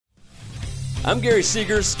I'm Gary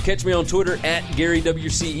Seegers. Catch me on Twitter at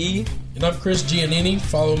GaryWCE. And I'm Chris Giannini.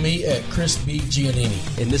 Follow me at Chris B.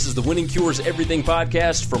 Giannini. And this is the Winning Cures Everything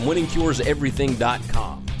podcast from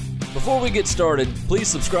winningcureseverything.com. Before we get started, please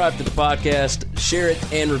subscribe to the podcast, share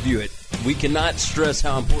it, and review it. We cannot stress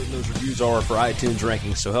how important those reviews are for iTunes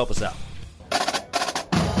rankings, so help us out.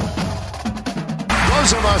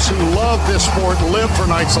 Those of us who love this sport live for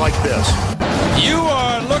nights like this. You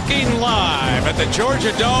are looking live at the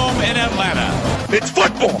Georgia Dome in Atlanta. It's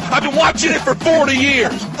football. I've been watching it for 40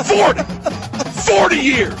 years. 40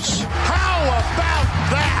 years. How about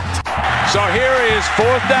that? So here is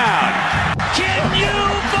fourth down. Can you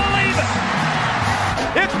believe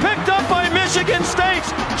it? It's picked up by Michigan State's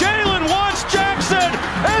Jalen Watts-Jackson,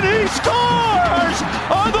 and he scores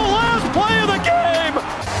on the last play of the game.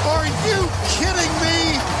 Are you kidding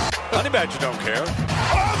me? Honey Badger don't care. Oh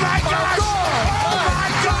my gosh! Oh my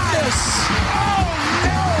goodness!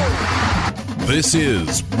 Oh no! This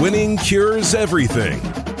is Winning Cures Everything.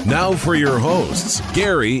 Now for your hosts,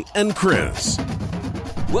 Gary and Chris.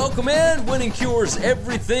 Welcome in, Winning Cures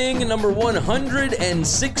Everything, number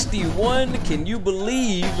 161. Can you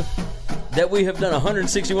believe that we have done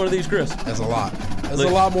 161 of these, Chris? That's a lot. That's a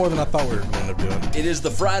lot more than I thought we were going to end up doing. It is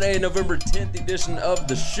the Friday, November 10th edition of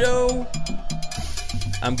the show.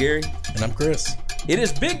 I'm Gary. And I'm Chris. It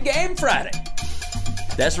is Big Game Friday.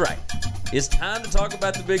 That's right. It's time to talk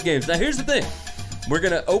about the big games. Now, here's the thing. We're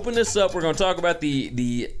going to open this up. We're going to talk about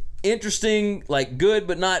the interesting, like good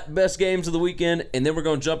but not best games of the weekend, and then we're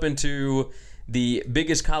going to jump into the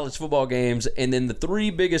biggest college football games and then the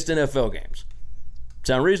three biggest NFL games.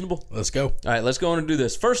 Sound reasonable? Let's go. All right, let's go on and do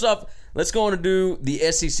this. First off, let's go on and do the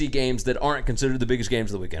SEC games that aren't considered the biggest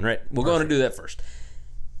games of the weekend, right? We'll go on and do that first.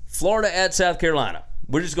 Florida at South Carolina.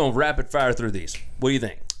 We're just going to rapid fire through these. What do you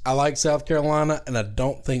think? I like South Carolina, and I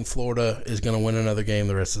don't think Florida is going to win another game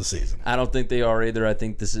the rest of the season. I don't think they are either. I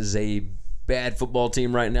think this is a bad football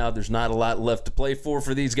team right now. There's not a lot left to play for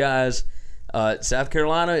these guys. South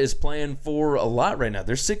Carolina is playing for a lot right now.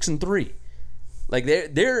 They're 6-3. Like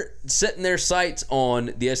they're setting their sights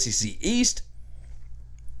on the SEC East.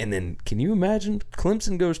 And then can you imagine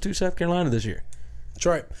Clemson goes to South Carolina this year? That's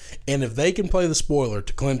right. And if they can play the spoiler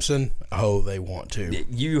to Clemson, they want to.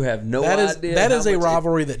 You have no idea. That is a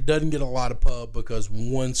rivalry that doesn't get a lot of pub because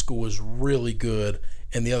one school is really good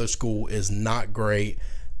and the other school is not great.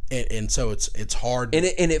 And so it's hard to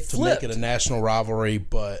make it a national rivalry,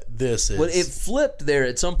 but this is... Well, it flipped there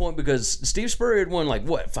at some point because Steve Spurrier had won,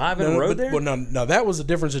 5 in a row there? Well, no, that was a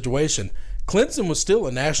different situation. Clemson was still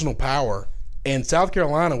a national power, and South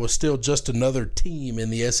Carolina was still just another team in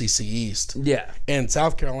the SEC East. Yeah. And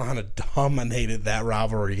South Carolina dominated that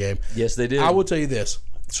rivalry game. Yes, they did. I will tell you this.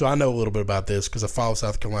 So I know a little bit about this because I follow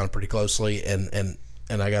South Carolina pretty closely, and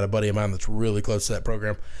I got a buddy of mine that's really close to that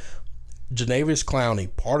program. Janavius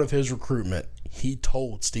Clowney, part of his recruitment, he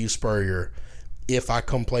told Steve Spurrier, if I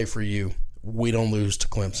come play for you, we don't lose to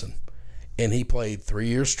Clemson. And he played 3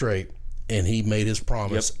 years straight, and he made his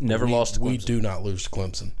promise. Yep, never lost to Clemson. We do not lose to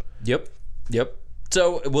Clemson. Yep.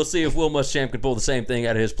 So we'll see if Will Muschamp can pull the same thing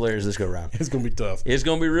out of his players this go around. It's going to be tough. It's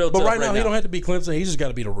going to be real tough. But right now, he don't have to beat Clemson. He's just got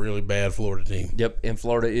to beat a really bad Florida team. Yep, and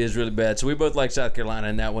Florida is really bad. So we both like South Carolina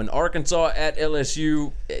in that one. Arkansas at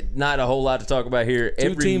LSU, not a whole lot to talk about here.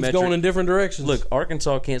 Two teams going in different directions. Look,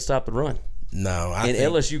 Arkansas can't stop the run. No, and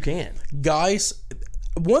LSU can. Guys,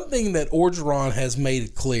 one thing that Orgeron has made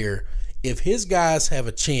it clear, if his guys have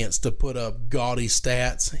a chance to put up gaudy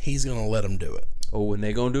stats, he's going to let them do it. Oh, and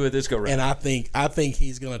they're going to do it this go round. And I think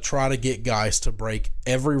he's going to try to get guys to break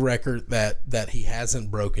every record that he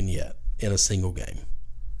hasn't broken yet in a single game.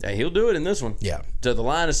 Yeah, he'll do it in this one. Yeah. So the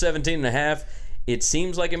line is 17.5. It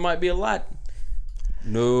seems like it might be a lot.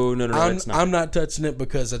 No, it's not. I'm not touching it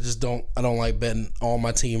because I don't like betting on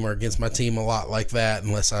my team or against my team a lot like that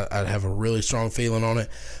unless I have a really strong feeling on it.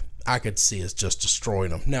 I could see us just destroying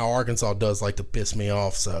them. Now, Arkansas does like to piss me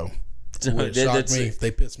off, so... Would it shock me if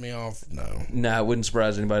they piss me off? No. Nah, it wouldn't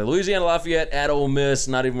surprise anybody. Louisiana Lafayette at Ole Miss,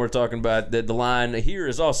 not even worth talking about. The line here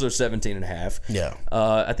is also 17.5. Yeah.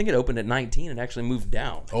 I think it opened at 19 and actually moved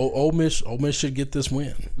down. Ole Miss should get this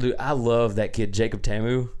win. Dude, I love that kid, Jacob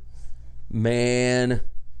Tamu. Man,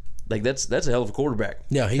 that's a hell of a quarterback.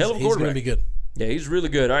 Yeah, he's going to be good. Yeah, he's really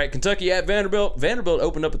good. All right, Kentucky at Vanderbilt. Vanderbilt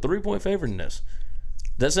opened up a 3-point favorite in this.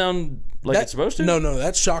 Does that sound like it's supposed to? No,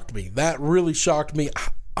 that shocked me. That really shocked me.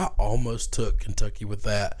 I almost took Kentucky with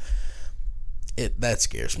that. That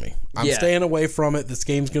scares me. I'm staying away from it. This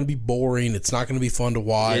game's going to be boring. It's not going to be fun to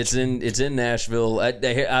watch. It's in Nashville.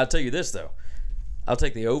 I'll tell you this though, I'll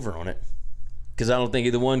take the over on it because I don't think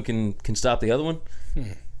either one can stop the other one.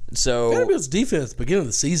 So Vanderbilt's defense at the beginning of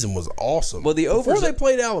the season was awesome. Well, before they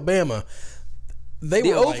played Alabama,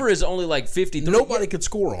 The over is only like 53. Nobody could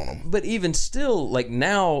score on them. But even still, like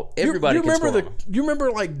now, everybody can score on them. You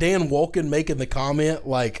remember like Dan Wolken making the comment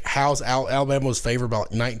like, how's Alabama was favored by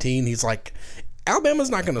like 19? He's like,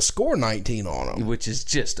 Alabama's not going to score 19 on them. Which is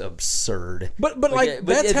just absurd. But that's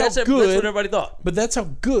what everybody thought. But that's how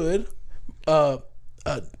good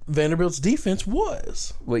Vanderbilt's defense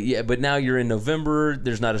was. Well, yeah, but now you're in November.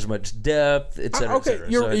 There's not as much depth, et cetera, okay,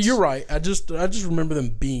 et cetera. You're right. I just remember them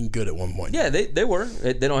being good at one point. Yeah, they were.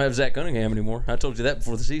 They don't have Zach Cunningham anymore. I told you that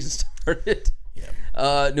before the season started.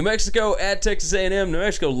 Yeah. New Mexico at Texas A&M. New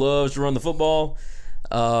Mexico loves to run the football,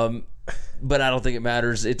 but I don't think it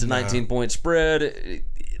matters. It's a 19-point spread.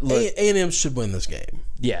 Look, A&M should win this game.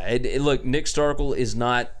 Yeah, look, Nick Starkel is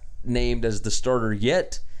not named as the starter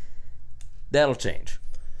yet. That'll change.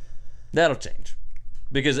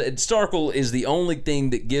 Because Starkel is the only thing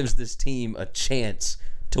that gives this team a chance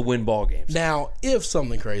to win ball games. Now, if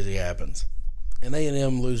something crazy happens and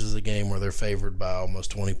A&M loses a game where they're favored by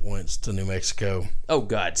almost 20 points to New Mexico. Oh,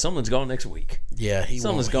 God. Someone's gone next week. Yeah,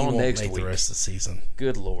 someone's gone next week. The rest of the season.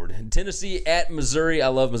 Good Lord. Tennessee at Missouri. I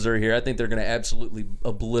love Missouri here. I think they're going to absolutely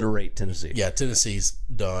obliterate Tennessee. Yeah, Tennessee's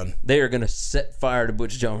done. They are going to set fire to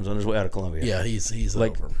Butch Jones on his way out of Columbia. Yeah, he's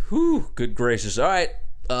like, over. Whew, good gracious. All right.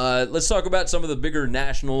 Let's talk about some of the bigger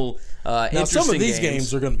national interesting games. Now, some of these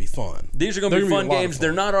games are going to be fun. These are going to be fun games.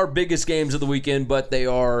 They're not our biggest games of the weekend, but they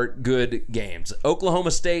are good games. Oklahoma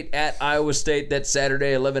State at Iowa State. That's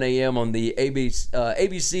Saturday, 11 a.m. on the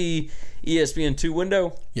ABC ESPN2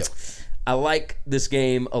 window. Yep. I like this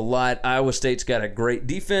game a lot. Iowa State's got a great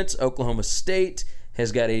defense. Oklahoma State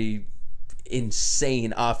has got a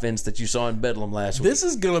insane offense that you saw in Bedlam last week. This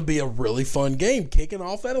is going to be a really fun game, kicking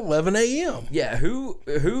off at 11 a.m. Yeah, who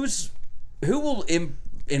will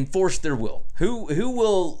enforce their will? Who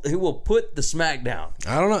will put the smack down?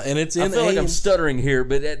 I don't know, and it's in. I feel like I'm stuttering here,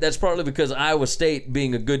 but that's partly because Iowa State,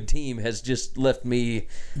 being a good team, has just left me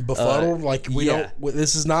befuddled.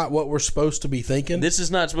 This is not what we're supposed to be thinking. This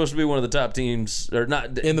is not supposed to be one of the top teams, or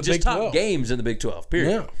not in the just Big top 12. Games in the Big 12.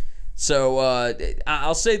 Period. Yeah. So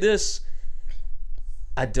I'll say this.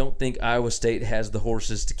 I don't think Iowa State has the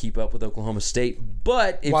horses to keep up with Oklahoma State,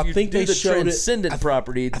 but if you do the transcendent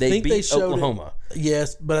property, they beat Oklahoma.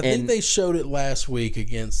 Yes, but I think they showed it last week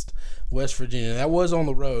against West Virginia. That was on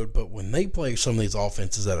the road, but when they play some of these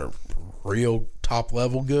offenses that are real top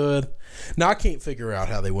level good, now I can't figure out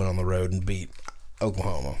how they went on the road and beat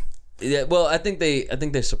Oklahoma. Yeah, well, I think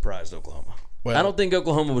they surprised Oklahoma. Well, I don't think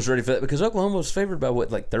Oklahoma was ready for that because Oklahoma was favored by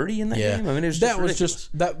 30 in that game. I mean, it was just ridiculous.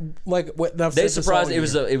 They surprised. It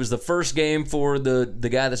was the first game for the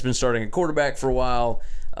guy that's been starting at quarterback for a while.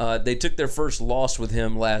 They took their first loss with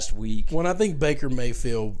him last week. When I think Baker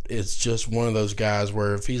Mayfield is just one of those guys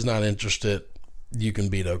where if he's not interested, you can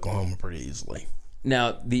beat Oklahoma pretty easily.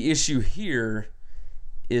 Now the issue here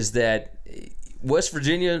is that West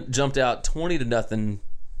Virginia jumped out 20-0,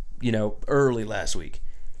 early last week.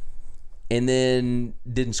 And then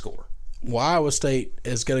didn't score. Well, Iowa State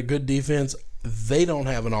has got a good defense. They don't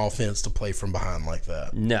have an offense to play from behind like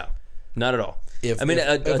that. No, not at all. If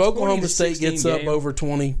Oklahoma State gets up over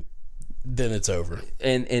 20, then it's over.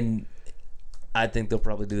 And I think they'll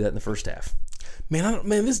probably do that in the first half. Man,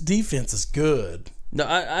 this defense is good. No,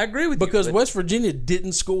 I agree with you. Because West Virginia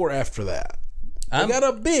didn't score after that. They got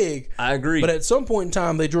up big. I agree. But at some point in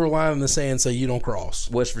time, they drew a line in the sand and say, you don't cross.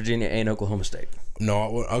 West Virginia and Oklahoma State.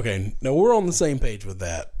 No, okay. No, we're on the same page with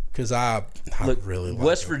that because I really like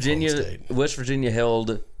West Virginia. West Virginia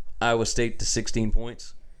held Iowa State to 16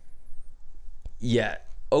 points. Yeah,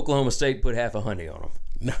 Oklahoma State put half a honey on them.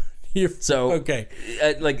 No, okay.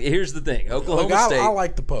 Here's the thing. Oklahoma State. I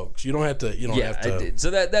like the pokes. You don't have to.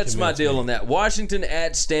 So that's my deal on that. Washington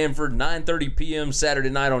at Stanford, 9:30 p.m.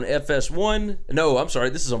 Saturday night on FS1. No, I'm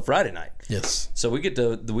sorry. This is on Friday night. Yes. So we get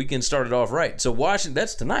the weekend started off right. So Washington.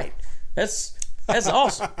 That's tonight. That's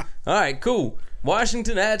awesome. All right, cool.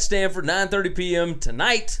 Washington at Stanford, 9:30 p.m.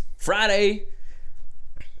 tonight, Friday.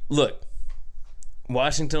 Look,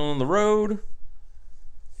 Washington on the road.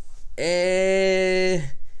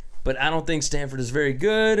 But I don't think Stanford is very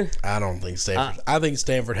good. I don't think Stanford. I think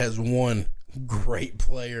Stanford has one great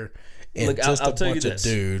player and just a bunch of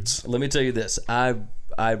dudes. Let me tell you this. I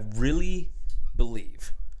really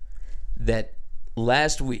believe that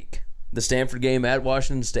last week, the Stanford game at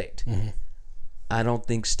Washington State, I don't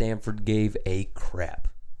think Stanford gave a crap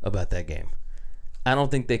about that game. I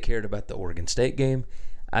don't think they cared about the Oregon State game.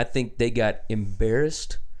 I think they got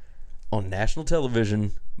embarrassed on national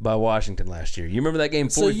television by Washington last year. You remember that game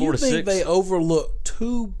 44-6? So you think they overlooked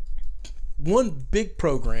one big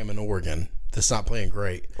program in Oregon that's not playing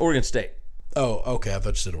great? Oregon State. Oh, okay. I thought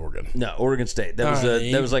you said Oregon. No, Oregon State.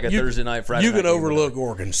 That was like a Thursday night, Friday night. You can overlook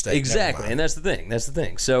Oregon State. Exactly, and that's the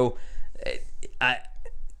thing. So,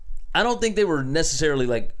 I don't think they were necessarily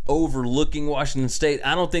like overlooking Washington State.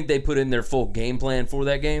 I don't think they put in their full game plan for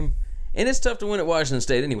that game. And it's tough to win at Washington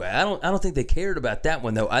State anyway. I don't think they cared about that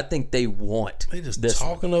one though. I think they want. They just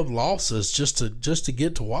talking up losses just to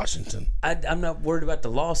get to Washington. I'm not worried about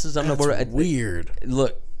the losses. I'm not worried. Weird.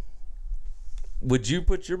 Look, would you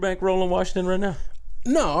put your bankroll on Washington right now?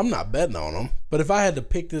 No, I'm not betting on them. But if I had to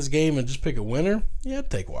pick this game and just pick a winner, yeah, I'd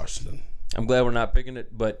take Washington. I'm glad we're not picking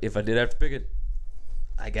it. But if I did have to pick it,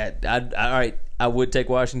 all right, I would take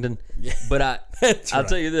Washington, but I'll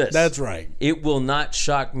tell you this. That's right. It will not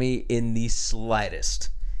shock me in the slightest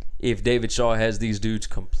if David Shaw has these dudes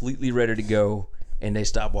completely ready to go and they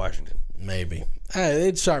stop Washington. Maybe.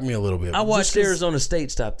 It shocked me a little bit. I watched Arizona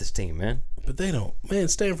State stop this team, man. But they don't. Man,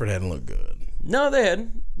 Stanford hadn't looked good. No, they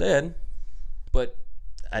hadn't. But,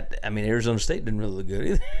 I mean, Arizona State didn't really look good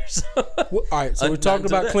either. So. Well, all right, so we talked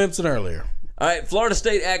about Clemson earlier. All right, Florida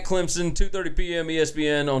State at Clemson, 2:30 p.m.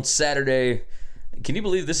 ESPN on Saturday. Can you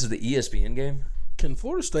believe this is the ESPN game? Can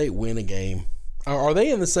Florida State win a game? Are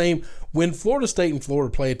they in the same... When Florida State and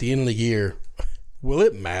Florida play at the end of the year, will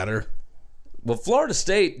it matter? Well, Florida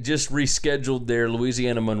State just rescheduled their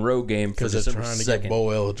Louisiana-Monroe game for December 2nd. Because they're trying to get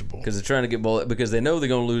bowl eligible. Because they're trying to get bowl... Because they know they're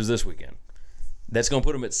going to lose this weekend. That's going to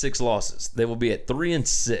put them at 6 losses. They will be at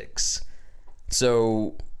 3-6.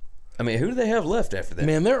 So... I mean, who do they have left after that?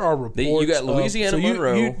 Man, there are reports. You got Louisiana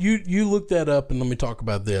Monroe. You look that up and let me talk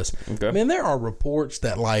about this. Okay. Man, there are reports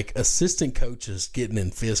that like assistant coaches getting in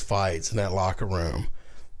fist fights in that locker room.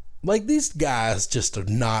 Like these guys just are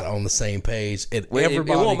not on the same page. And it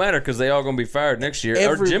won't matter because they all going to be fired next year.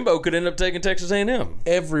 Or Jimbo could end up taking Texas A&M.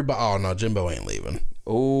 Everybody. Oh no, Jimbo ain't leaving.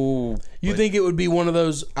 Oh, you think it would be one of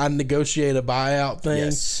those I negotiate a buyout things?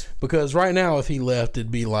 Yes. Because right now, if he left, it'd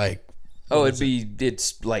be like.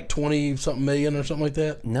 It's like 20-something million or something like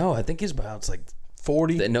that. No, I think his buyout's like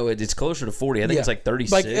 40. No, it's closer to 40. I think it's like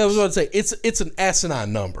 36. Like I was going to say, it's an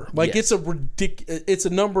asinine number. Like it's a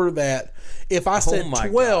number that if I said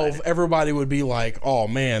 12, God. Everybody would be like, "Oh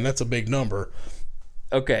man, that's a big number."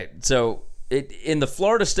 Okay, so in the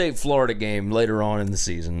Florida State-Florida game later on in the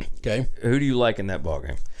season, okay, who do you like in that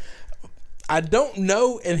ballgame? I don't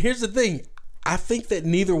know, and here's the thing: I think that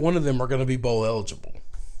neither one of them are going to be bowl eligible.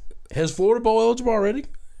 Has Florida bowl eligible already?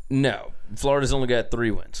 No. Florida's only got 3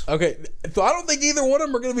 wins. Okay. So I don't think either one of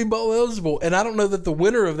them are going to be bowl eligible, and I don't know that the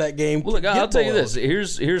winner of that game Well, look, I'll tell you this.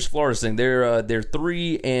 Here's Florida's thing. They're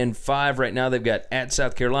 3-5 right now. They've got at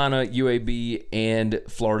South Carolina, UAB, and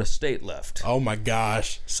Florida State left. Oh, my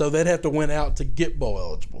gosh. So they'd have to win out to get bowl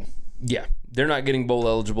eligible. Yeah. They're not getting bowl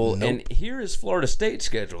eligible. Nope. And here is Florida State's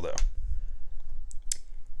schedule, though.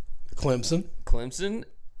 Clemson,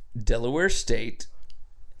 Delaware State,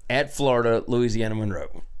 at Florida, Louisiana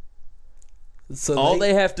Monroe. So all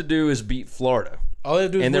they have to do is beat Florida. All they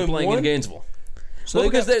have to do is they're playing in Gainesville. So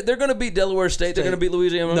because they're going to beat Delaware State, they're going to beat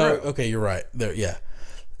Louisiana Monroe. No, okay, you're right. Yeah.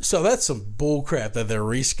 So that's some bull crap that they're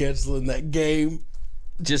rescheduling that game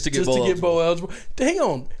just to get bowl eligible. Hang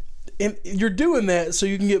on, and you're doing that so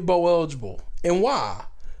you can get bowl eligible. And why?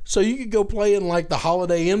 So you could go play in like the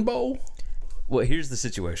Holiday Inn Bowl. Well, here's the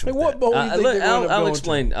situation. Hey, what bowl do you think I'll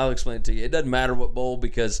explain. I'll explain it to you. It doesn't matter what bowl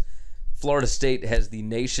because Florida State has the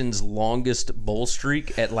nation's longest bowl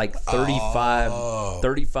streak at like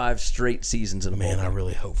 35 straight seasons in a bowl. Man, I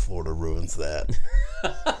really hope Florida ruins that.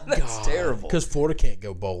 That's terrible. Because Florida can't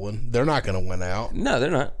go bowling. They're not going to win out. No, they're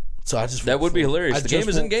not. So I just that would be hilarious. The game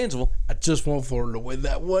is in Gainesville. I just want Florida to win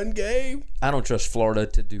that one game. I don't trust Florida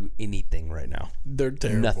to do anything right now. They're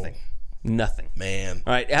terrible. Nothing. Man.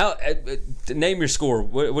 All right. Name your score.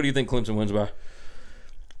 What do you think Clemson wins by?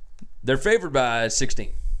 They're favored by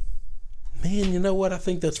 16. Man, you know what? I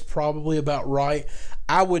think that's probably about right.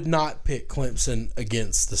 I would not pick Clemson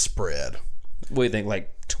against the spread. What do you think?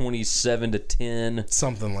 Like 27-10?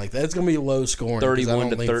 Something like that. It's going to be low scoring.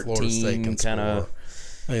 31-13 kind of.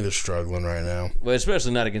 I think they're struggling right now. Well,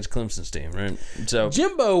 especially not against Clemson's team, right? So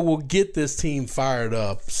Jimbo will get this team fired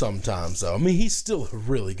up sometimes, though. I mean, he's still a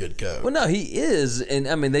really good coach. Well, no, he is. And,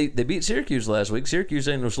 I mean, they beat Syracuse last week. Syracuse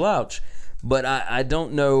ain't no slouch. But I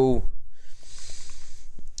don't know.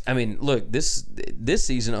 I mean, look, this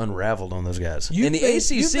season unraveled on those guys. And the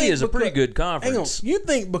ACC is a pretty good conference. Hang on. You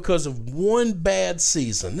think because of one bad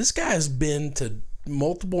season, this guy has been to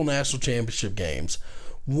multiple national championship games.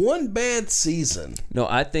 One bad season. No,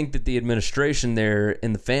 I think that the administration there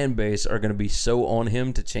and the fan base are going to be so on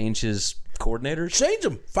him to change his coordinators. Change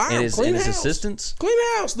them. Fire and him. Clean his house. Assistants. Clean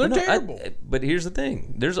house. They're terrible. But here's the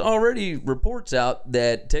thing. There's already reports out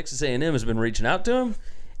that Texas A&M has been reaching out to him,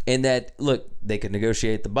 And that, look, they could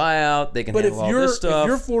negotiate the buyout. They can But handle all this stuff. if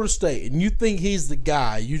you're Florida State and you think he's the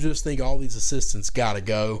guy, you just think all these assistants got to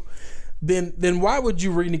go, then why would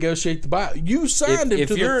you renegotiate the buyout? You signed him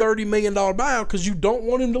to the $30 million buyout because you don't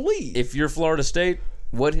want him to leave. If you're Florida State,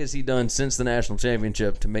 what has he done since the national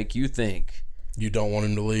championship to make you think you don't want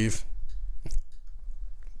him to leave?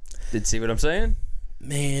 Did see what I'm saying?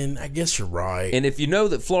 Man, I guess you're right. And if you know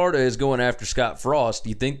that Florida is going after Scott Frost,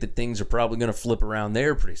 you think that things are probably going to flip around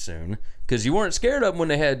there pretty soon because you weren't scared of them when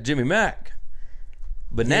they had Jimmy Mack.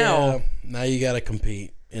 But now you got to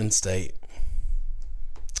compete in state.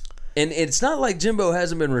 And it's not like Jimbo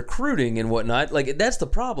hasn't been recruiting and whatnot. Like, that's the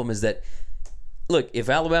problem is that, look, if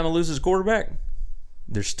Alabama loses quarterback,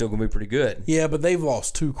 they're still going to be pretty good. Yeah, but they've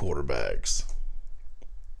lost 2 quarterbacks.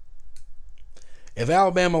 If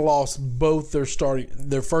Alabama lost both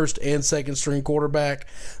their first and second string quarterback,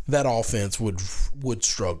 that offense would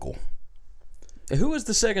struggle. Who was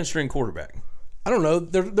the second string quarterback? I don't know.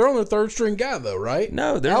 They're on their third string guy though, right?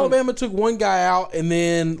 No, Alabama took one guy out, and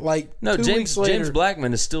then 2 weeks later, James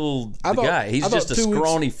Blackman is still the guy. He's just a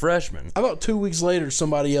scrawny freshman. I thought 2 weeks later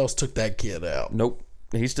somebody else took that kid out. Nope,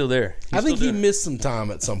 he's still there. I think he missed some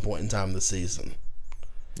time at some point in time this season.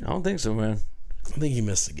 I don't think so, man. I think he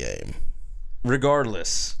missed a game.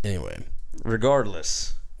 Regardless.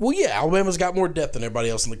 Well, yeah, Alabama's got more depth than everybody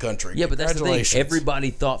else in the country. Yeah, but that's the thing.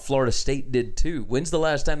 Everybody thought Florida State did too. When's the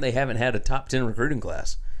last time they haven't had a top 10 recruiting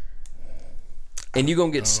class? And you're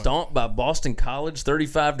going to get stomped by Boston College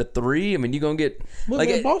 35-3? I mean, you're going to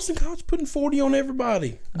get... Boston College putting 40 on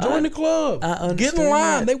everybody. Join the club. I understand. Get in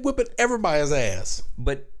line. They whipping everybody's ass.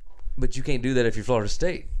 But you can't do that if you're Florida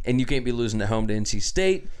State. And you can't be losing at home to NC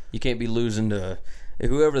State. You can't be losing to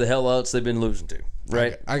whoever the hell else they've been losing to.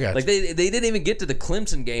 Right? I got you. They didn't even get to the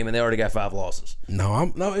Clemson game and they already got 5 losses.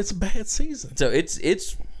 No, it's a bad season. So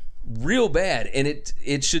it's real bad, and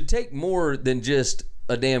it should take more than just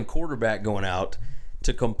a damn quarterback going out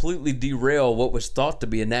to completely derail what was thought to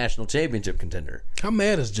be a national championship contender. How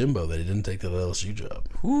mad is Jimbo that he didn't take that LSU job?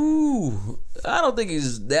 Ooh, I don't think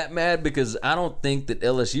he's that mad because I don't think that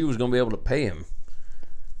LSU was going to be able to pay him.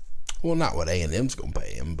 Well, not what A&M's going to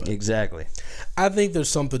pay him, but exactly. I think there's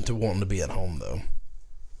something to wanting to be at home, though.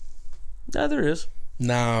 No, there is.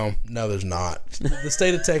 No, there's not. The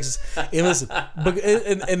state of Texas. And listen,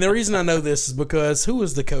 and the reason I know this is because who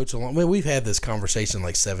was the coach along? Well, we've had this conversation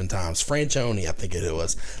like 7 times. Franchione, I think it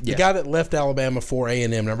was. The guy that left Alabama for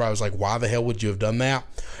A&M, and everybody was like, why the hell would you have done that?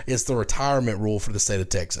 It's the retirement rule for the state of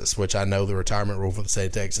Texas, which I know the retirement rule for the state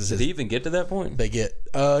of Texas is. Did he even get to that point? They get,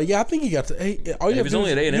 I think he got to. He was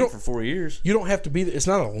only at A&M for 4 years. You don't have to be, it's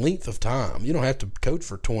not a length of time. You don't have to coach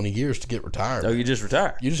for 20 years to get retired. No, you just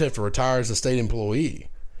retire. You just have to retire as a state employee.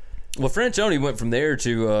 Well, Franchione went from there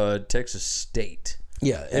to Texas State.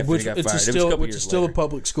 Yeah, which is still a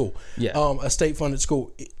public school. Yeah, a state-funded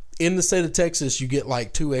school. In the state of Texas, you get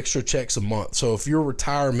like 2 extra checks a month. So if your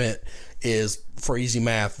retirement is, for easy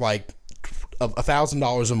math, like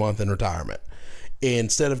 $1,000 a month in retirement,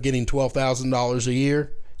 instead of getting $12,000 a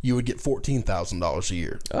year, you would get $14,000 a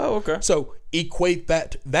year. Oh, okay. So equate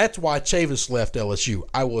that. That's why Chavis left LSU.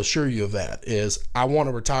 I will assure you of that. Is I want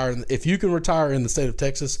to retire. If you can retire in the state of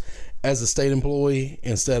Texas as a state employee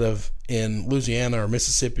instead of in Louisiana or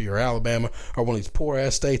Mississippi or Alabama or one of these poor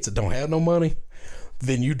ass states that don't have no money,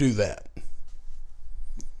 then you do that.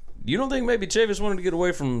 You don't think maybe Chavis wanted to get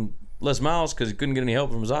away from Les Miles because he couldn't get any help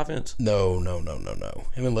from his offense? No.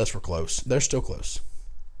 Him and Les were close. They're still close.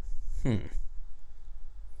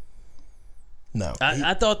 No,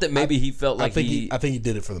 I thought that maybe he felt like I think he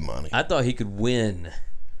did it for the money. I thought he could win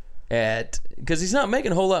because he's not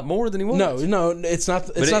making a whole lot more than he was. No, it's not.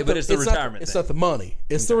 It's the retirement. It's not the money.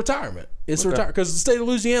 It's the retirement. It's the retirement because the state of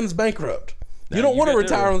Louisiana is bankrupt. You don't want to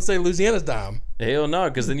retire on the state of Louisiana's dime. Hell no,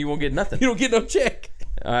 because then you won't get nothing. You don't get no check.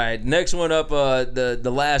 All right, next one up,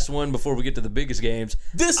 the last one before we get to the biggest games.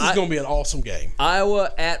 This is going to be an awesome game.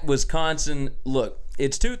 Iowa at Wisconsin. Look,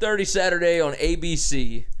 it's 2:30 Saturday on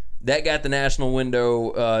ABC. That got the national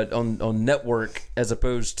window on network as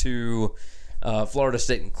opposed to Florida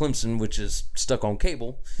State and Clemson, which is stuck on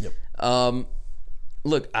cable. Yep.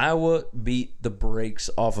 Look, Iowa beat the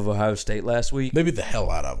brakes off of Ohio State last week. They beat the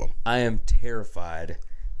hell out of them. I am terrified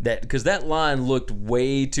because that line looked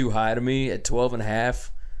way too high to me at 12.5.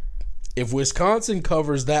 If Wisconsin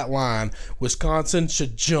covers that line, Wisconsin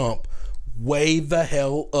should jump way the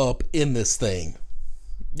hell up in this thing.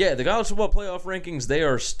 Yeah, the college football playoff rankings, they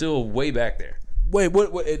are still way back there. Wait,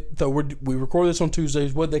 what so we record this on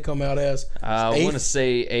Tuesdays. What did they come out as? I want to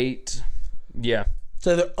say 8. Yeah.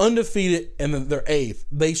 So they're undefeated and they're 8th.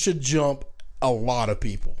 They should jump a lot of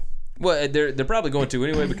people. Well, they're probably going to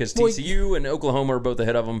anyway because TCU and Oklahoma are both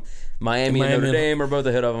ahead of them. Miami and Notre Dame are both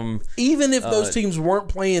ahead of them. Even if those teams weren't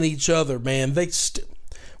playing each other, man,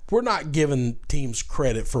 we're not giving teams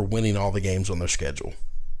credit for winning all the games on their schedule.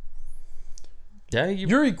 Yeah,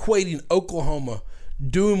 you're equating Oklahoma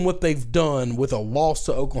doing what they've done with a loss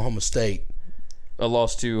to Oklahoma State. A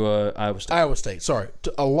loss to Iowa State. Sorry.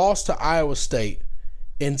 A loss to Iowa State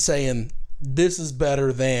and saying this is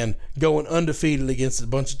better than going undefeated against a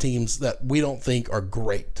bunch of teams that we don't think are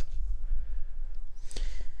great.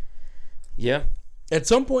 Yeah. At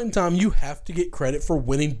some point in time, you have to get credit for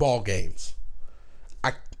winning ball games.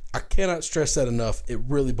 I cannot stress that enough. It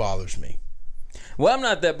really bothers me. Well, I'm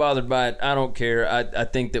not that bothered by it. I don't care. I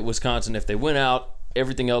think that Wisconsin, if they win out,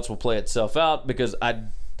 everything else will play itself out because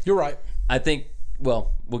You're right. I think,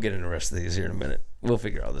 well, we'll get into the rest of these here in a minute. We'll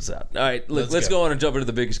figure all this out. All right, let's go on and jump into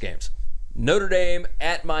the biggest games. Notre Dame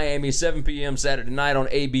at Miami, 7 p.m. Saturday night on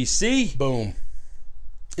ABC. Boom.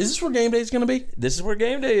 Is this where game day is going to be? This is where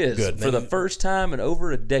game day is. Good. For the first time in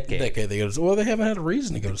over a decade. They haven't had a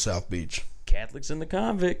reason to go to South Beach. Catholics and the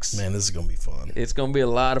convicts. Man, this is going to be fun. It's going to be a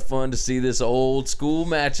lot of fun to see this old school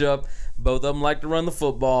matchup. Both of them like to run the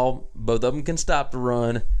football. Both of them can stop the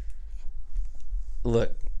run.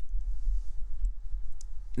 Look,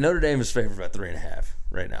 Notre Dame is favored by 3.5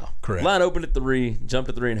 right now. Correct. Line opened at 3,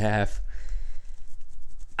 jumped to 3.5.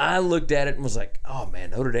 I looked at it and was like, oh,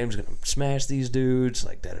 man, Notre Dame's going to smash these dudes.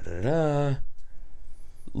 Like, da-da-da-da-da.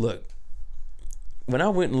 Look, when I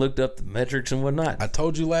went and looked up the metrics and whatnot. I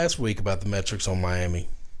told you last week about the metrics on Miami.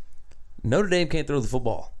 Notre Dame can't throw the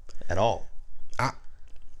football at all.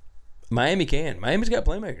 Miami can. Miami's got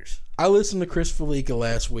playmakers. I listened to Chris Felica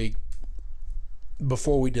last week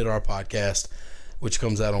before we did our podcast, which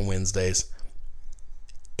comes out on Wednesdays,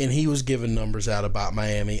 and he was giving numbers out about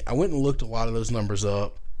Miami. I went and looked a lot of those numbers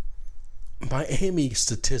up. Miami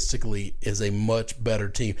statistically is a much better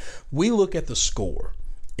team. We look at the score,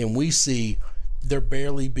 and we see they're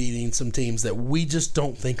barely beating some teams that we just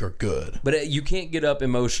don't think are good. But you can't get up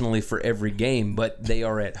emotionally for every game, but they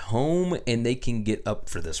are at home, and they can get up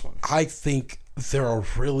for this one. I think they're a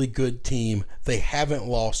really good team. They haven't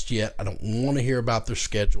lost yet. I don't want to hear about their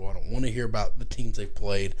schedule. I don't want to hear about the teams they've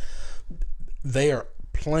played. They are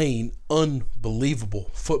playing unbelievable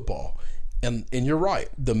football. And you're right.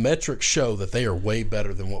 The metrics show that they are way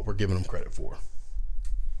better than what we're giving them credit for.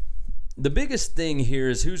 The biggest thing here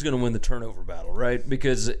is who's going to win the turnover battle, right?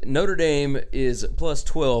 Because Notre Dame is plus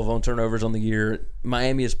 12 on turnovers on the year.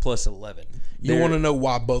 Miami is plus 11. You want to know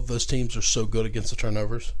why both those teams are so good against the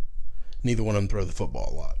turnovers? Neither one of them throw the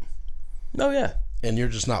football a lot. Oh, yeah. And you're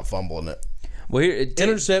just not fumbling it. Well, here,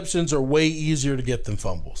 interceptions are way easier to get than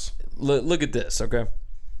fumbles. Look at this, okay?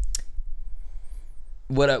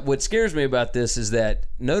 What scares me about this is that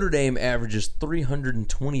Notre Dame averages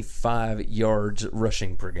 325 yards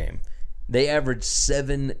rushing per game. They average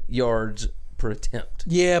 7 yards per attempt.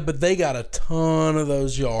 Yeah, but they got a ton of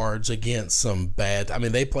those yards against some bad. I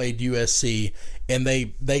mean, they played USC and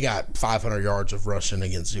they got 500 yards of rushing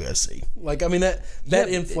against USC. Like, I mean that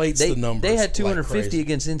inflates the numbers. They had 250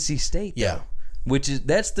 against NC State. Though, yeah,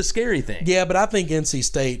 that's the scary thing. Yeah, but I think NC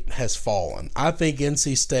State has fallen. I think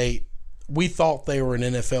NC State. We thought they were an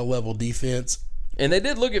NFL level defense, and they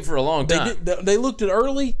did look it for a long time. They looked it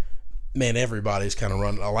early. Man, everybody's kind of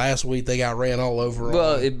running. Last week they got ran all over.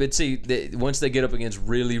 Well, but see, once they get up against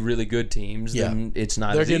really, really good teams, then it's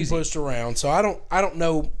not. They're as getting easy. pushed around. So I don't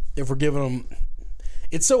know if we're giving them.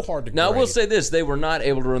 It's so hard to. Now grade. I will say this: they were not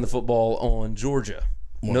able to run the football on Georgia.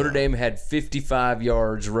 Notre Dame had 55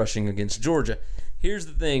 yards rushing against Georgia. Here's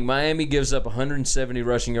the thing: Miami gives up 170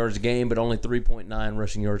 rushing yards a game, but only 3.9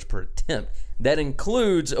 rushing yards per attempt. That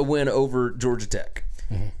includes a win over Georgia Tech.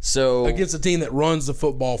 Mm-hmm. So against a team that runs the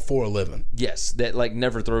football for a living. Yes, that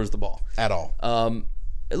never throws the ball at all.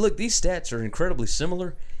 Look, these stats are incredibly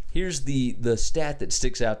similar. Here's the stat that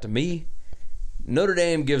sticks out to me: Notre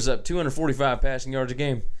Dame gives up 245 passing yards a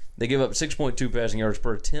game. They give up 6.2 passing yards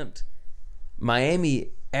per attempt. Miami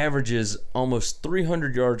averages almost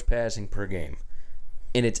 300 yards passing per game,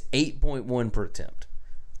 and it's 8.1 per attempt.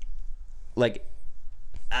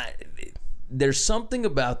 There's something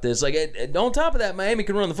about this. On top of that, Miami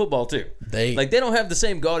can run the football too. They don't have the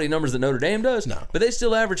same gaudy numbers that Notre Dame does. No. But they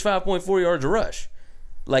still average 5.4 yards a rush.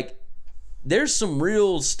 There's some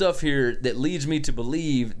real stuff here that leads me to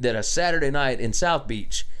believe that a Saturday night in South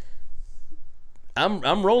Beach, I'm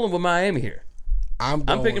rolling with Miami here. I'm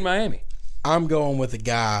picking Miami. I'm going with a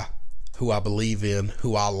guy who I believe in,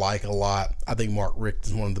 who I like a lot. I think Mark Richt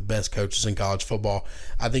is one of the best coaches in college football.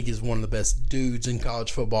 I think he's one of the best dudes in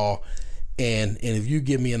college football. And if you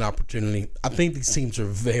give me an opportunity, I think these teams are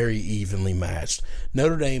very evenly matched.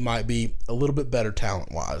 Notre Dame might be a little bit better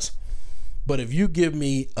talent-wise. But if you give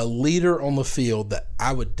me a leader on the field that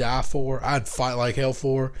I would die for, I'd fight like hell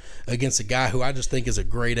for, against a guy who I just think is a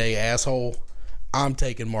grade A asshole, I'm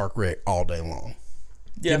taking Mark Richt all day long.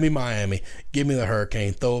 Yeah. Give me Miami. Give me the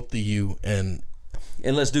Hurricane. Throw up the U, and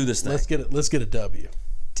let's do this thing. Let's get a W.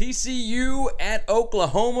 TCU at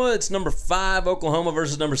Oklahoma. It's number 5 Oklahoma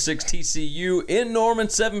versus number 6 TCU in Norman,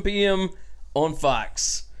 7 p.m. on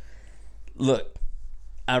Fox. Look,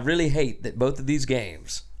 I really hate that both of these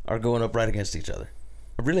games are going up right against each other.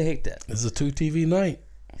 I really hate that. This is a 2 TV night.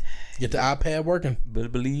 Get the iPad working. Better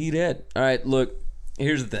believe that. All right, look,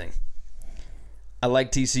 here's the thing. I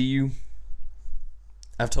like TCU.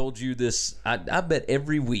 I've told you this. I bet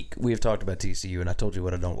every week we have talked about TCU, and I told you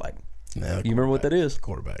what I don't like. You remember what that is?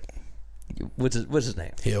 Quarterback. What's his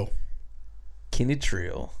name? Hill. Kenny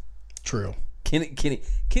Trill.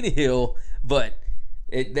 Kenny Hill, but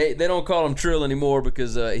they don't call him Trill anymore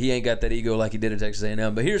because he ain't got that ego like he did at Texas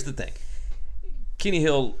A&M. But here's the thing. Kenny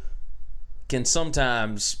Hill can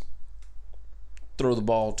sometimes throw the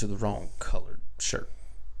ball to the wrong colored shirt.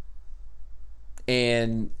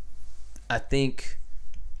 And I think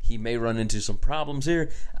he may run into some problems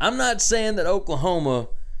here. I'm not saying that Oklahoma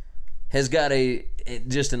has got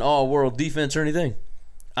just an all-world defense or anything.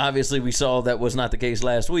 Obviously, we saw that was not the case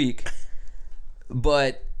last week.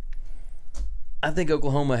 But I think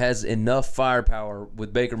Oklahoma has enough firepower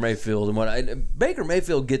with Baker Mayfield. And Baker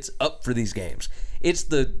Mayfield gets up for these games. It's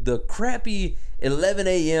the crappy 11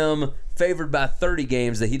 a.m. favored by 30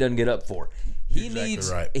 games that he doesn't get up for. He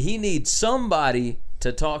needs somebody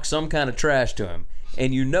to talk some kind of trash to him.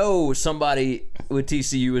 And you know somebody with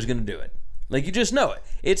TCU is going to do it. Like, you just know it.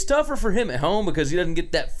 It's tougher for him at home because he doesn't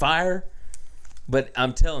get that fire. But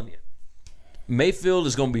I'm telling you, Mayfield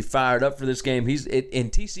is going to be fired up for this game.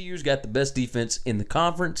 And TCU's got the best defense in the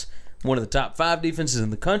conference, one of the top 5 defenses in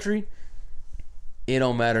the country. It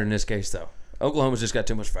don't matter in this case, though. Oklahoma's just got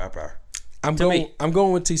too much firepower. I'm going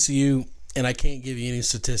with TCU, and I can't give you any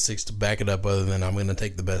statistics to back it up other than I'm going to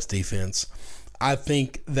take the best defense. I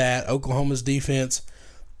think that Oklahoma's defense,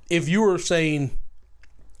 if you were saying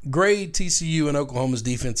grade TCU and Oklahoma's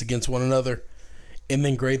defense against one another and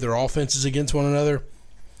then grade their offenses against one another,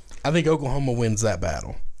 I think Oklahoma wins that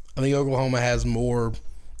battle. I think Oklahoma has more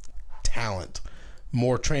talent,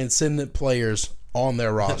 more transcendent players on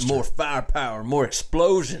their roster. More firepower, more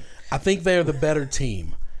explosion. I think they're the better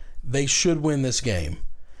team. They should win this game.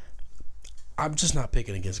 I'm just not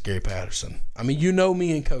picking against Gary Patterson. I mean, you know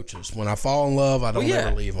me and coaches. When I fall in love, I don't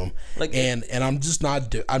ever leave them. And I'm just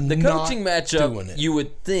not doing it. The coaching matchup, you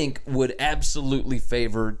would think, would absolutely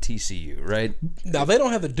favor TCU, right? Now, they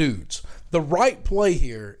don't have the dudes. The right play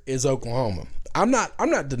here is Oklahoma. I'm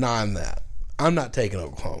not denying that. I'm not taking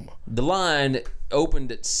Oklahoma. The line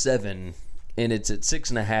opened at 7, and it's at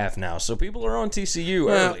 6.5 now. So people are on TCU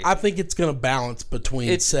early. I think it's going to balance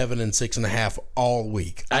between 7 and 6.5 all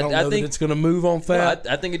week. I don't know that it's going to move on fast.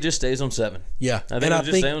 I think it just stays on 7. Yeah. I think it'll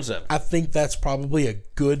just stay on 7. I think that's probably a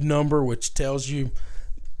good number, which tells you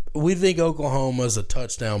we think Oklahoma's a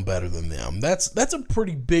touchdown better than them. That's a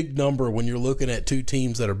pretty big number when you're looking at two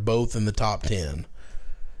teams that are both in the top 10.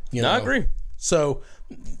 I agree. So,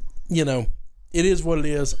 it is what it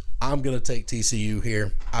is. I'm going to take TCU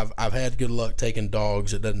here. I've had good luck taking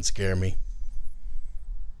dogs. It doesn't scare me.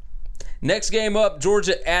 Next game up,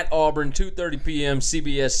 Georgia at Auburn, 2:30 p.m.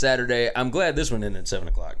 CBS Saturday. I'm glad this one ended at 7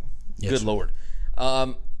 o'clock. Yes, good Lord.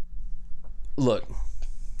 Look,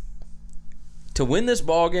 to win this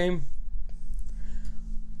ball game,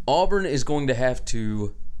 Auburn is going to have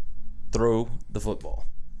to throw the football.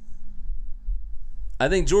 I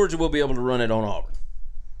think Georgia will be able to run it on Auburn.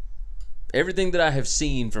 Everything that I have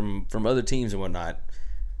seen from other teams and whatnot,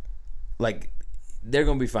 they're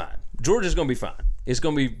going to be fine. Georgia's going to be fine. It's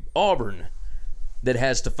going to be Auburn that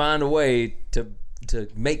has to find a way to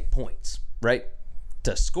make points, right?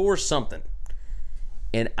 To score something.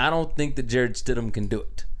 And I don't think that Jared Stidham can do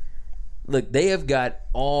it. Look, they have got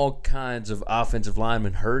all kinds of offensive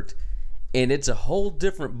linemen hurt, and it's a whole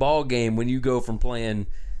different ball game when you go from playing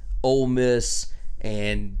Ole Miss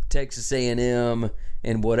and Texas A&M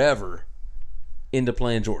and whatever into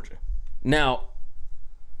playing Georgia. Now,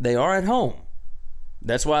 they are at home.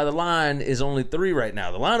 That's why the line is only 3 right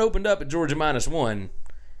now. The line opened up at Georgia -1,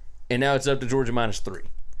 and now it's up to Georgia -3.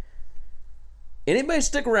 And it may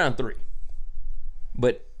stick around 3.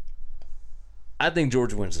 But I think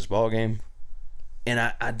Georgia wins this ball game. And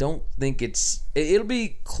I don't think it'll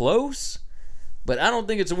be close, but I don't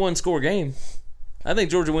think it's a one-score game. I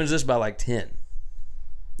think Georgia wins this by 10.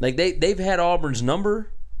 They've had Auburn's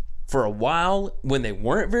number for a while when they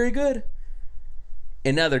weren't very good,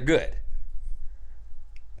 and now they're good.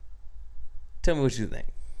 Tell me what you think.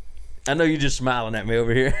 I know you're just smiling at me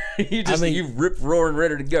over here. You rip roaring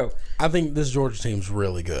ready to go. I think this Georgia team's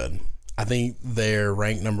really good. I think they're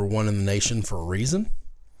ranked number 1 in the nation for a reason.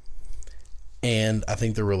 And I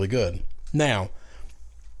think they're really good. Now,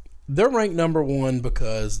 they're ranked number 1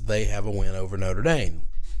 because they have a win over Notre Dame.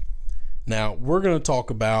 Now, we're going to talk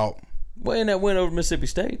about... Well, in that win over Mississippi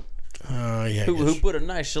State. Yeah. Who put a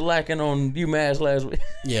nice shellacking on UMass last week.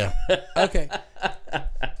 Yeah. Okay.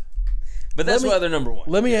 But that's why they're number 1.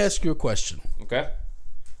 Let me ask you a question. Okay.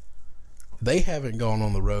 They haven't gone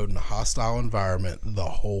on the road in a hostile environment the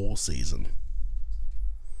whole season.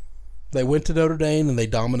 They went to Notre Dame and they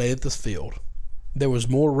dominated this field. There was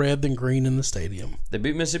more red than green in the stadium. They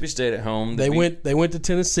beat Mississippi State at home. They went to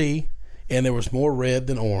Tennessee and there was more red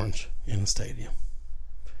than orange in the stadium.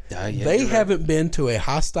 They haven't been to a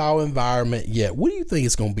hostile environment yet. What do you think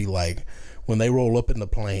it's going to be like when they roll up in the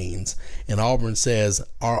plains and Auburn says,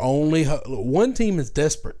 one team is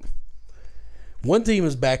desperate. One team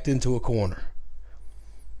is backed into a corner.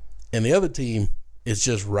 And the other team is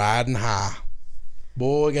just riding high.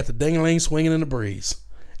 Boy, got the ding-a-ling swinging in the breeze.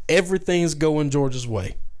 Everything's going Georgia's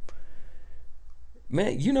way.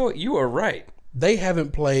 Man, you know what? You are right. They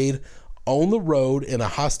haven't played on the road in a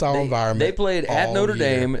hostile environment. They played at Notre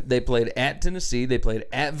Dame. They played at Tennessee. They played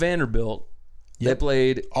at Vanderbilt. Yep. They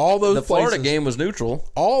played all those the Florida game was neutral.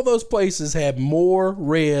 All those places had more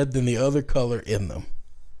red than the other color in them.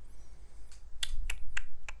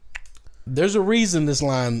 There's a reason this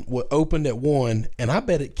line opened at 1, and I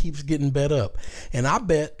bet it keeps getting bet up. And I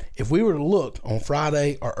bet if we were to look on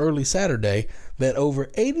Friday or early Saturday, that over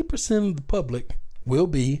 80% of the public will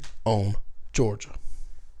be on Georgia.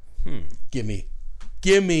 Give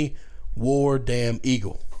me War Damn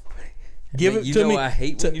Eagle. Give it to me. I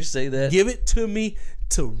hate when you say that. Give it to me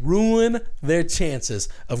to ruin their chances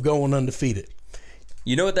of going undefeated.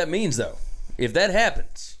 You know what that means, though? If that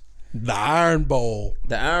happens, the Iron Bowl.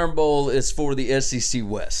 The Iron Bowl is for the SEC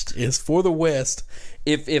West. It's for the West.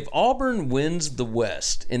 If Auburn wins the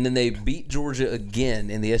West and then they beat Georgia again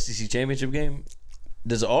in the SEC championship game,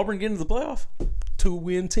 does Auburn get into the playoff?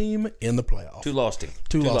 2-win team in the playoff. 2-loss team.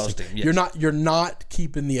 2-loss team. Yes. You're not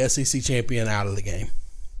keeping the SEC champion out of the game.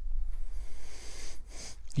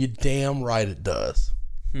 You damn right it does.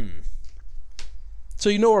 So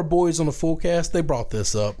you know our boys on the full cast, they brought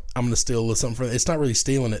this up. I'm going to steal something from it. It's not really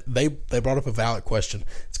stealing it. They brought up a valid question.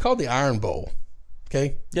 It's called the Iron Bowl.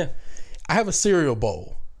 Okay? Yeah. I have a cereal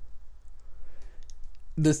bowl.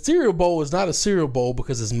 The cereal bowl is not a cereal bowl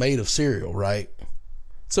because it's made of cereal, right?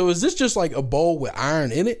 So is this just like a bowl with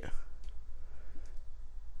iron in it?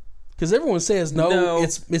 Because everyone says no,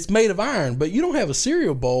 it's made of iron, but you don't have a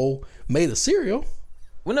cereal bowl made of cereal.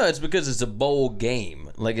 Well, no, it's because it's a bowl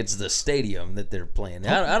game. Like it's the stadium that they're playing.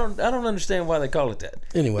 I don't understand why they call it that.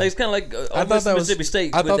 Anyway, like, it's kind of like Mississippi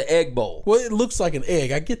State with the Egg Bowl. Well, it looks like an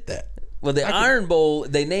egg. I get that. Well, the Iron Bowl,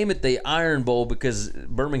 they name it the Iron Bowl because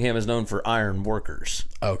Birmingham is known for iron workers.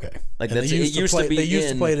 Okay, like that's, it used to be. They used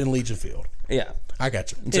to play it in Legion Field. Yeah. I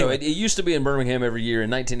got you. So it used to be in Birmingham every year.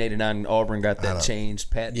 In 1989, Auburn got that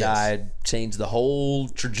changed. Pat died, changed the whole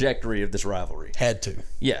trajectory of this rivalry. Had to.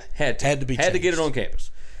 Yeah, had to. Had to be Had changed. to get it on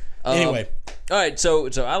campus. Anyway. All right, so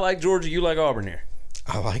I like Georgia. You like Auburn here.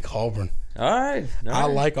 I like Auburn. All right. I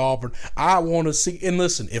like Auburn. I want to see, and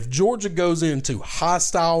listen, if Georgia goes into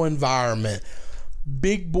hostile environment,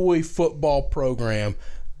 big boy football program,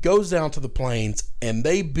 goes down to the Plains, and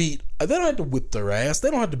they don't have to whip their ass. They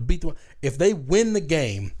don't have to beat them. If they win the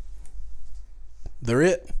game, they're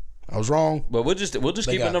it. I was wrong. But we'll just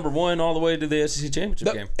keep it number 1 all the way to the SEC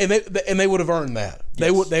championship game. And they would have earned that.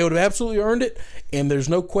 Yes. They would have absolutely earned it, and there's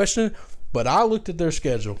no question. But I looked at their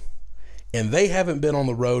schedule, and they haven't been on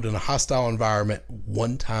the road in a hostile environment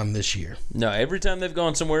one time this year. No, every time they've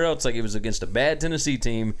gone somewhere else, like it was against a bad Tennessee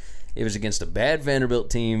team, it was against a bad Vanderbilt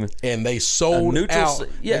team, and they sold out.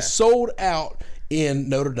 Yeah. They sold out in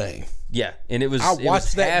Notre Dame. Yeah, and it was. I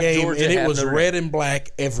watched that game, Georgia, and it was red and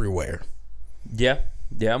black everywhere. Yeah,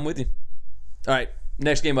 I'm with you. All right,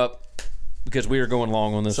 next game up, because we are going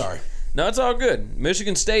long on this. Sorry. No, it's all good.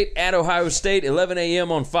 Michigan State at Ohio State, 11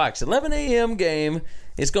 a.m. on Fox. 11 a.m. game.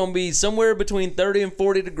 It's going to be somewhere between 30 and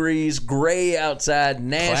 40 degrees, gray outside,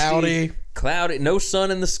 nasty. Cloudy. No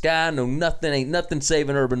sun in the sky, no nothing. Ain't nothing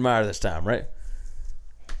saving Urban Meyer this time, right?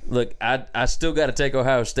 Look, I still got to take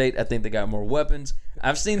Ohio State. I think they got more weapons.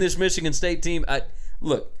 I've seen this Michigan State team.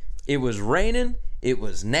 Look, it was raining. It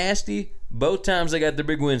was nasty. Both times they got their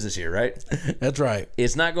big wins this year, right? That's right.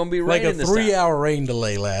 It's not going to be Like raining a this time. 3-hour rain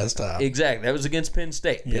delay last time. Exactly. That was against Penn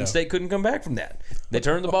State. Penn Yeah. State couldn't come back from that. They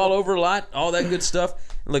turned the ball over a lot, all that good stuff.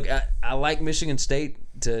 Look, I like Michigan State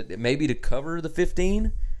to cover the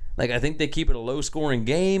 15. Like, I think they keep it a low-scoring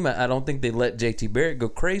game. I don't think they let J.T. Barrett go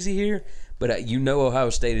crazy here. But Ohio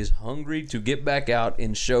State is hungry to get back out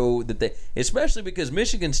and show that they – especially because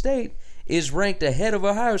Michigan State is ranked ahead of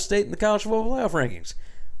Ohio State in the college football playoff rankings,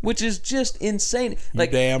 which is just insane. You're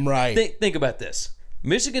damn right. Think about this.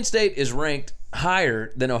 Michigan State is ranked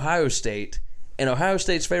higher than Ohio State, and Ohio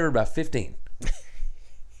State's favored by 15.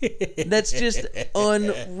 That's just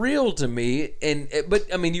unreal to me.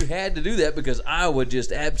 But I mean, you had to do that because Iowa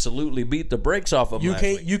just absolutely beat the brakes off of them.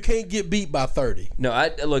 You can't get beat by 30. No,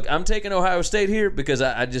 I'm taking Ohio State here because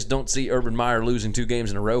I just don't see Urban Meyer losing 2 games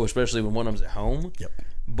in a row, especially when one of them's at home. Yep.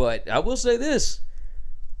 But I will say this.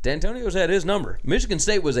 D'Antonio's had his number. Michigan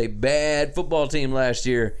State was a bad football team last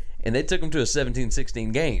year, and they took them to a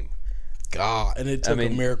 17-16 game. God, and it took a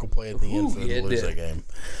miracle play at the end for them to lose that game.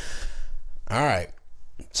 All right.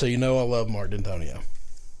 So I love Mark D'Antonio.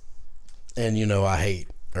 And I hate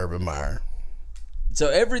Urban Meyer. So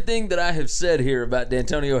everything that I have said here about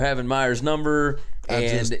D'Antonio having Meyer's number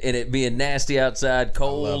and it being nasty outside,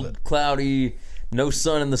 cold, cloudy, no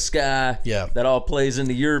sun in the sky, that all plays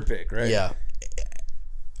into your pick, right? Yeah.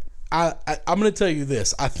 I'm going to tell you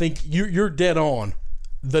this. I think you're dead on.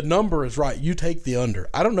 The number is right. You take the under.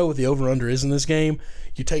 I don't know what the over-under is in this game.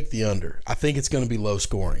 You take the under. I think it's going to be low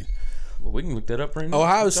scoring. Well, we can look that up right now.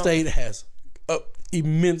 Ohio State has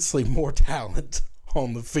immensely more talent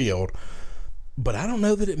on the field, but I don't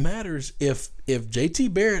know that it matters if J.T.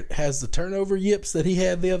 Barrett has the turnover yips that he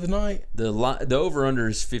had the other night. The over-under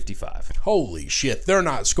is 55. Holy shit. They're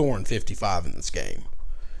not scoring 55 in this game.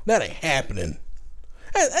 That ain't happening.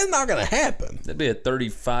 That's not going to happen. That'd be a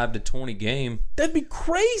 35-20 game. That'd be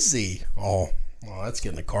crazy. Oh, well, that's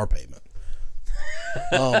getting a car payment.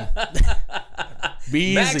 Be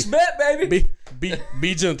easy. Max bet, baby.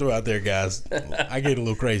 Be gentle out there, guys. I get a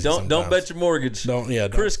little crazy. Don't bet your mortgage.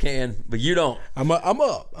 Don't. Chris can, but you don't. I'm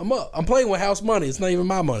up. I'm playing with house money. It's not even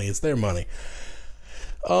my money. It's their money.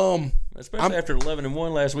 Especially after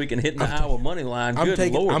 11-1 last week and hitting the Iowa money line.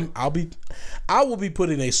 Lord. I will be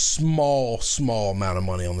putting a small amount of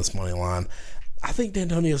money on this money line. I think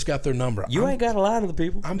D'Antonio's got their number. You ain't got a lot of the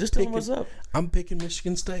people. I'm just telling what's up. I'm picking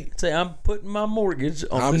Michigan State. Say I'm putting my mortgage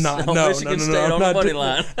on Michigan State on the money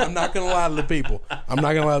line. I'm not going to lie to the people.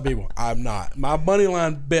 I'm not. My money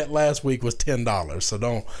line bet last week was $10,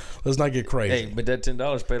 so let's not get crazy. Hey, but that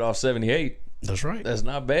 $10 paid off 78. That's right. That's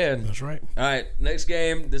not bad. That's right. All right, next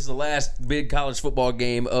game. This is the last big college football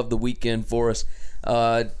game of the weekend for us.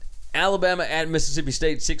 Alabama at Mississippi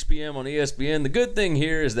State, 6 p.m. on ESPN. The good thing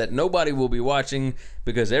here is that nobody will be watching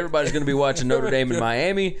because everybody's going to be watching Notre Dame and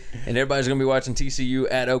Miami, and everybody's going to be watching TCU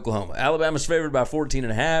at Oklahoma. Alabama's favored by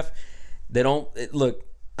 14.5. They don't look.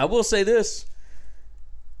 I will say this: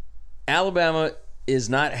 Alabama is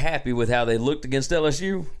not happy with how they looked against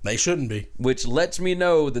LSU. They shouldn't be. Which lets me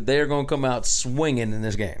know that they are going to come out swinging in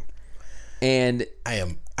this game. And I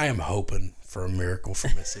am hoping for a miracle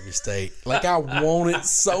from Mississippi State. Like, I want it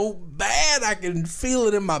so bad. I can feel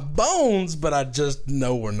it in my bones, but I just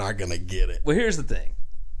know we're not going to get it. Well, here's the thing.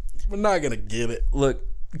 We're not going to get it. Look,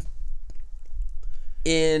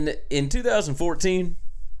 in 2014,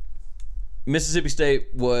 Mississippi State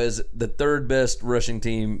was the third best rushing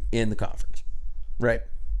team in the conference. Right.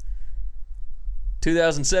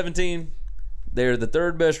 2017, they're the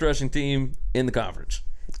third best rushing team in the conference.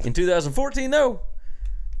 In 2014, though,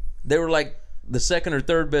 they were like the second or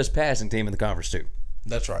third best passing team in the conference, too.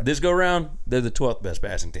 That's right. This go round, they're the 12th best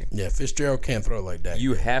passing team. Yeah, Fitzgerald can't throw like that.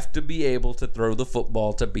 You have to be able to throw the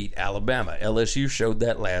football to beat Alabama. LSU showed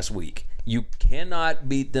that last week. You cannot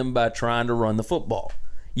beat them by trying to run the football.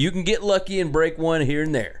 You can get lucky and break one here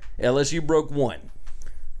and there. LSU broke one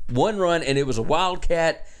run, and it was a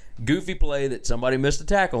wildcat, goofy play that somebody missed a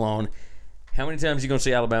tackle on. How many times are you going to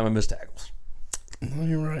see Alabama miss tackles? No,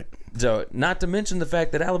 you're right. So, not to mention the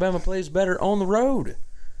fact that Alabama plays better on the road.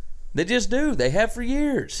 They just do. They have for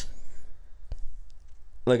years.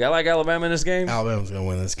 Look, I like Alabama in this game. Alabama's going to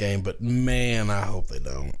win this game, but man, I hope they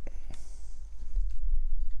don't.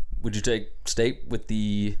 Would you take State with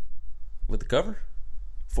the cover?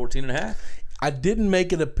 14.5? I didn't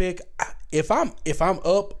make it a pick. If I'm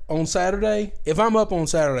up on Saturday,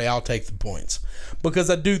 I'll take the points because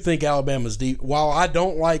I do think Alabama's deep. While I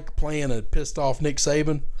don't like playing a pissed off Nick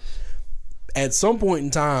Saban, at some point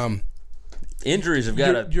in time, injuries have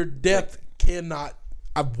got your depth cannot.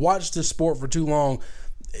 I've watched this sport for too long.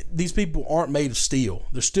 these people aren't made of steel.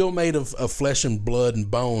 They're still made of flesh and blood and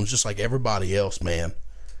bones, just like everybody else, man.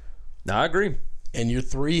 No, I agree. And you're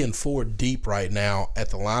 3 and 4 deep right now at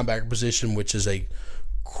the linebacker position, which is a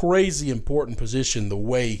crazy important position the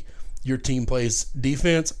way your team plays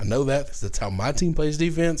defense. I know that because that's how my team plays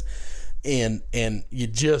defense. And you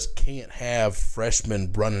just can't have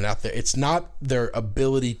freshmen running out there. It's not their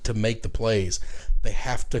ability to make the plays. They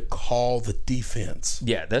have to call the defense.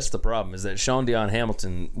 Yeah, that's the problem, is that Sean Deion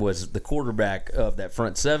Hamilton was the quarterback of that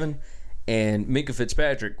front seven, and Minka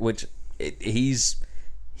Fitzpatrick, which he's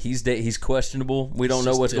questionable. We don't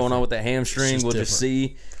know what's going on with that hamstring. We'll just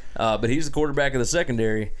see. But he's the quarterback of the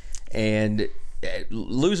secondary, and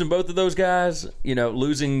losing both of those guys,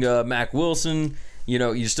 losing Mac Wilson,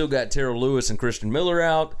 you still got Terrell Lewis and Christian Miller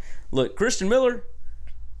out. Look, Christian Miller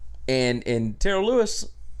and Terrell Lewis,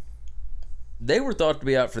 they were thought to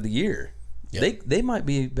be out for the year. Yep. They might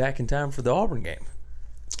be back in time for the Auburn game.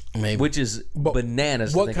 Maybe. Which is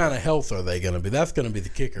bananas. What kind of health are they going to be? That's going to be the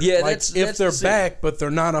kicker. Yeah, if they're back but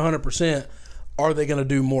they're not 100%, are they going to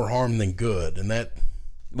do more harm than good? And that.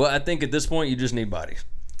 Well, I think at this point you just need bodies.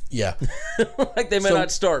 Yeah. They may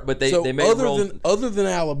not start, but they may roll. Other than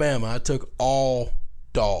Alabama, I took all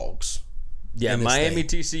dogs. Yeah, Miami,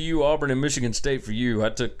 TCU, Auburn, and Michigan State for you. I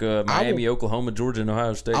took Miami, Oklahoma, Georgia, and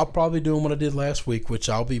Ohio State. I'll probably do what I did last week, which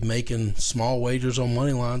I'll be making small wagers on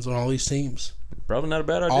money lines on all these teams. Probably not a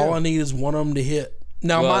bad idea. All I need is one of them to hit.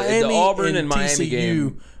 Now, Miami, the Auburn and TCU, Miami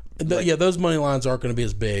game. Those money lines aren't going to be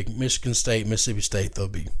as big. Michigan State, Mississippi State, they'll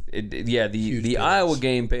be. The Iowa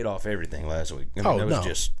game paid off everything last week. It was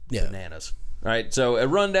just bananas. All right, so a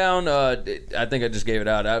rundown. I think I just gave it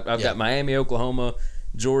out. I've got Miami, Oklahoma,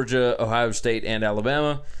 Georgia, Ohio State, and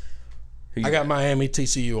Alabama. I got Miami,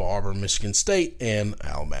 TCU, Auburn, Michigan State, and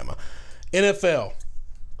Alabama. NFL.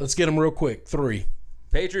 Let's get them real quick. 3.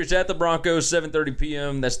 Patriots at the Broncos, 7:30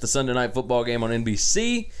 p.m. That's the Sunday night football game on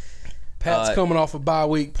NBC. Pat's coming off a bye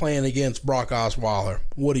week playing against Brock Osweiler.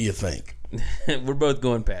 What do you think? We're both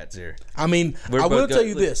going Pats here. I mean, I will tell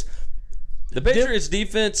you this. The Patriots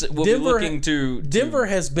defense will be looking to... Denver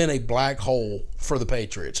has been a black hole for the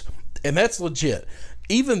Patriots, and that's legit.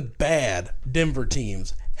 Even bad Denver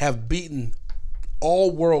teams have beaten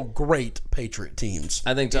all-world great Patriot teams.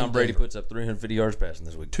 I think Tom Brady puts up 350 yards passing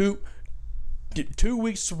this week. 2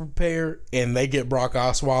 weeks to prepare, and they get Brock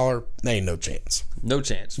Osweiler. They ain't no chance. No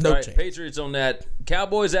chance. No chance. Patriots on that.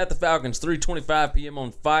 Cowboys at the Falcons, 3:25 p.m.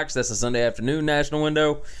 on Fox. That's a Sunday afternoon national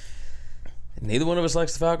window. Neither one of us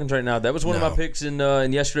likes the Falcons right now. That was one of my picks in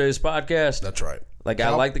yesterday's podcast. That's right. I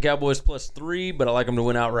like the Cowboys +3, but I like them to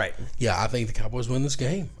win outright. Yeah, I think the Cowboys win this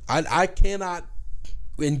game. I cannot,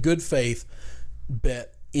 in good faith,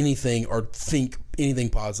 bet anything or think anything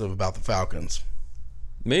positive about the Falcons.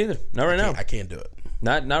 Me either. Not right now. I can't do it.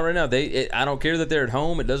 Not right now. I don't care that they're at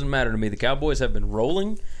home. It doesn't matter to me. The Cowboys have been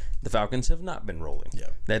rolling. The Falcons have not been rolling. Yeah.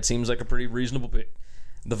 That seems like a pretty reasonable pick.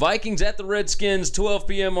 The Vikings at the Redskins, 12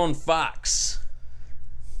 p.m. on Fox.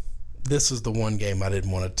 This is the one game I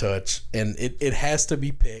didn't want to touch, and it has to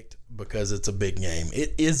be picked because it's a big game.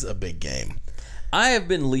 It is a big game. I have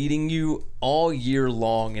been leading you all year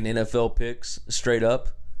long in NFL picks, straight up.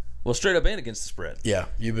 Well, straight up and against the spread. Yeah,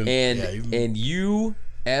 you've been. And you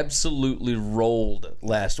absolutely rolled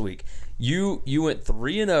last week. You went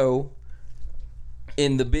 3-0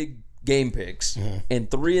 in the big game picks and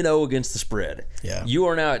 3-0 against the spread. Yeah. You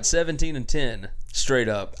are now at 17-10 straight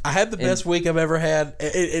up. I had the best week I've ever had.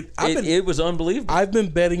 It was unbelievable. I've been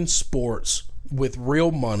betting sports with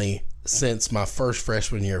real money since my first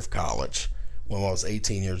freshman year of college when I was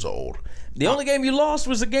 18 years old. The only game you lost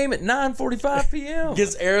was a game at 9:45 p.m.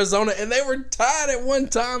 against Arizona, and they were tied at one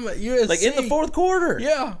time at USC. Like in the fourth quarter.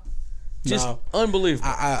 Yeah. Just unbelievable.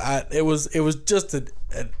 It was just an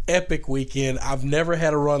epic weekend. I've never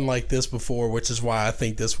had a run like this before, which is why I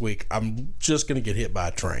think this week I'm just going to get hit by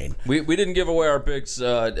a train. We didn't give away our picks.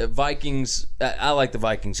 Vikings. I like the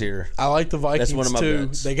Vikings here. I like the Vikings That's one of my too.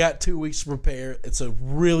 bets. They got 2 weeks to prepare. It's a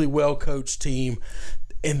really well coached team.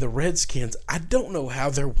 And the Redskins, I don't know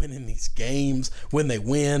how they're winning these games when they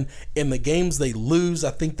win. In the games they lose,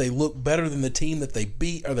 I think they look better than the team that they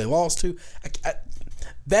beat or they lost to.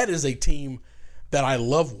 That is a team that I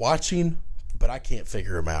love watching, but I can't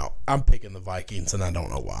figure them out. I'm picking the Vikings, and I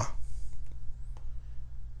don't know why.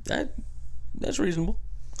 That's reasonable.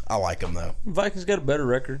 I like them, though. Vikings got a better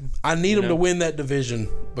record. I need them to win that division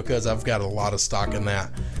because I've got a lot of stock in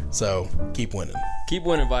that. So, keep winning. Keep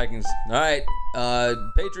winning, Vikings. All right.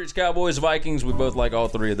 Patriots, Cowboys, Vikings. We both like all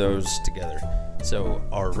three of those together. So,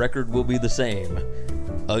 our record will be the same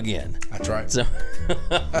again. That's right. So,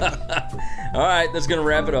 all right. That's going to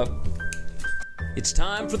wrap it up. It's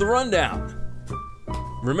time for the rundown.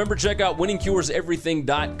 Remember, check out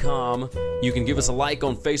winningcureseverything.com. You can give us a like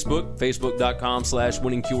on Facebook,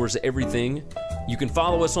 facebook.com/winningcureseverything. You can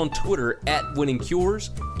follow us on Twitter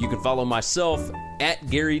 @winningcures. You can follow myself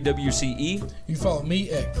 @GaryWCE. You follow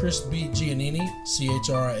me at Chris B. Giannini,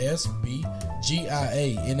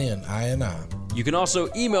 ChrisBGiannini. You can also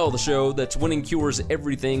email the show, that's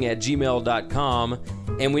winningcureseverything@gmail.com.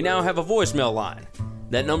 And we now have a voicemail line.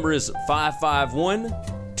 That number is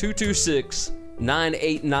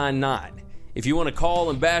 551-226-9899. If you want to call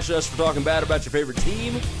and bash us for talking bad about your favorite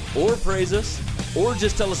team, or praise us, or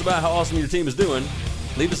just tell us about how awesome your team is doing,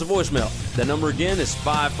 leave us a voicemail. That number again is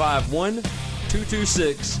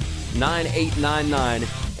 551-226-9899,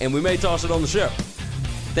 and we may toss it on the show.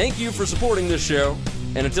 Thank you for supporting this show,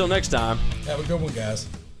 and until next time, have a good one, guys.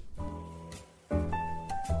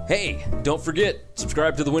 Hey, don't forget,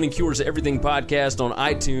 subscribe to the Winning Cures Everything podcast on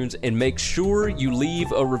iTunes and make sure you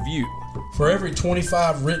leave a review. For every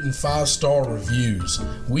 25 written 5-star reviews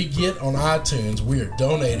we get on iTunes, we are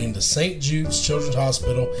donating to St. Jude's Children's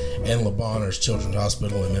Hospital and Le Bonheur Children's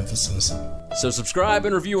Hospital in Memphis, Tennessee. So subscribe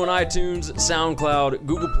and review on iTunes, SoundCloud,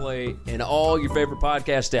 Google Play, and all your favorite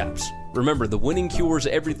podcast apps. Remember, the Winning Cures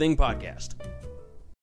Everything podcast.